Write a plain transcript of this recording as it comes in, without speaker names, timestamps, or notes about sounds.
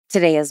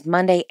Today is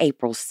Monday,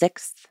 April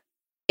 6th.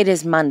 It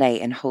is Monday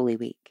in Holy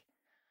Week.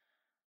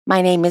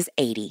 My name is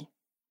Adi.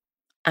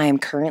 I am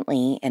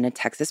currently in a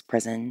Texas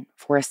prison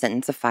for a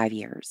sentence of 5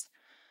 years.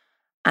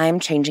 I am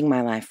changing my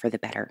life for the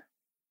better.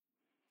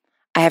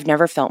 I have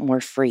never felt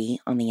more free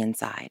on the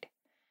inside.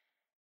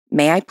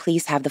 May I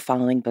please have the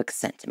following books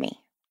sent to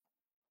me: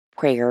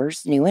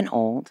 Prayers, New and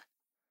Old,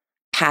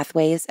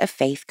 Pathways of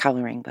Faith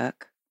coloring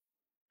book,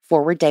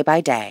 Forward Day by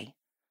Day,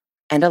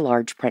 and a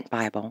large print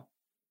Bible.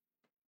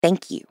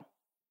 Thank you.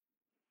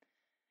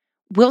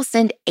 We'll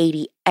send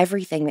Adi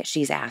everything that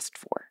she's asked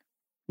for,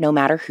 no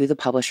matter who the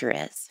publisher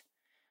is.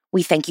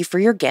 We thank you for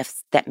your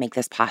gifts that make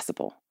this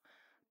possible.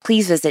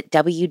 Please visit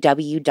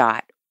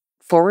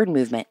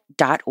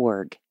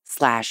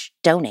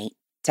www.forwardmovement.org/donate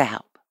to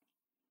help.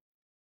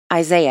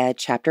 Isaiah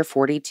chapter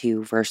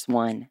 42, verse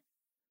 1.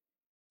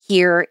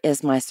 Here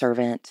is my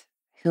servant,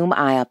 whom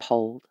I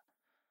uphold,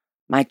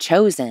 my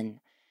chosen,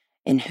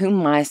 in whom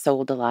my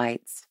soul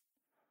delights.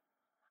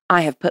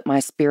 I have put my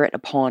spirit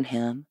upon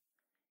him.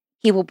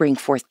 He will bring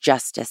forth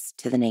justice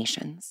to the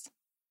nations.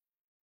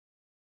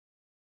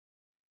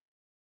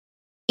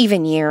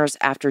 Even years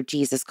after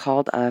Jesus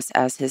called us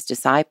as his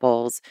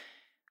disciples,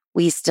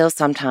 we still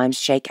sometimes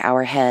shake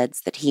our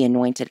heads that he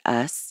anointed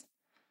us,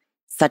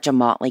 such a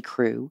motley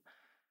crew,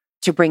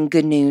 to bring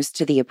good news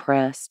to the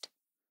oppressed,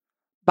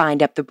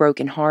 bind up the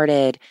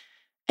brokenhearted,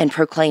 and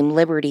proclaim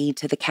liberty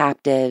to the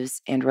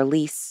captives and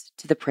release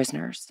to the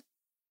prisoners.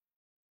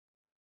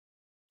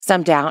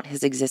 Some doubt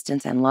his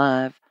existence and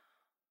love,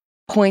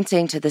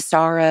 pointing to the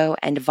sorrow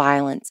and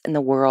violence in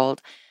the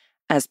world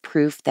as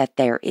proof that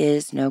there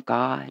is no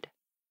God.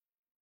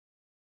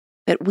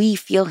 But we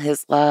feel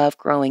his love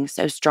growing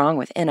so strong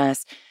within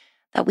us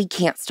that we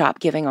can't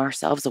stop giving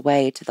ourselves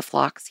away to the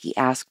flocks he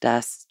asked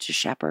us to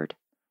shepherd.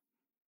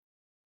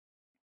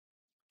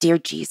 Dear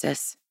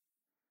Jesus,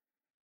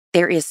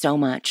 there is so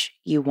much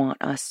you want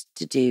us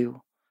to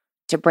do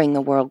to bring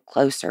the world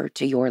closer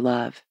to your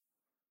love.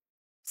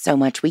 So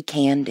much we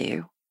can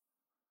do.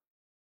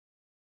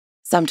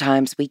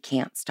 Sometimes we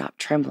can't stop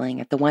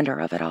trembling at the wonder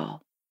of it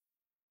all.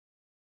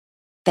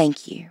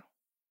 Thank you.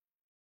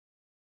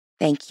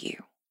 Thank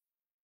you.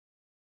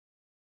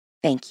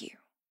 Thank you.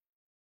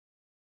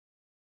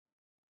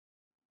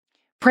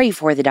 Pray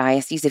for the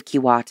Diocese of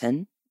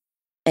Keewatin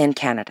in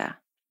Canada.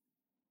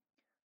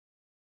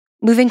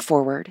 Moving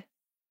forward,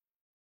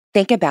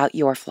 think about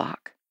your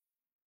flock,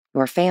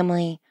 your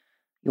family,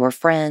 your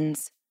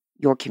friends,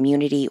 your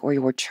community, or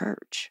your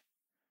church.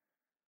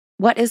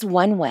 What is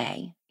one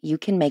way you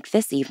can make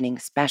this evening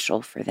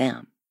special for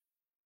them?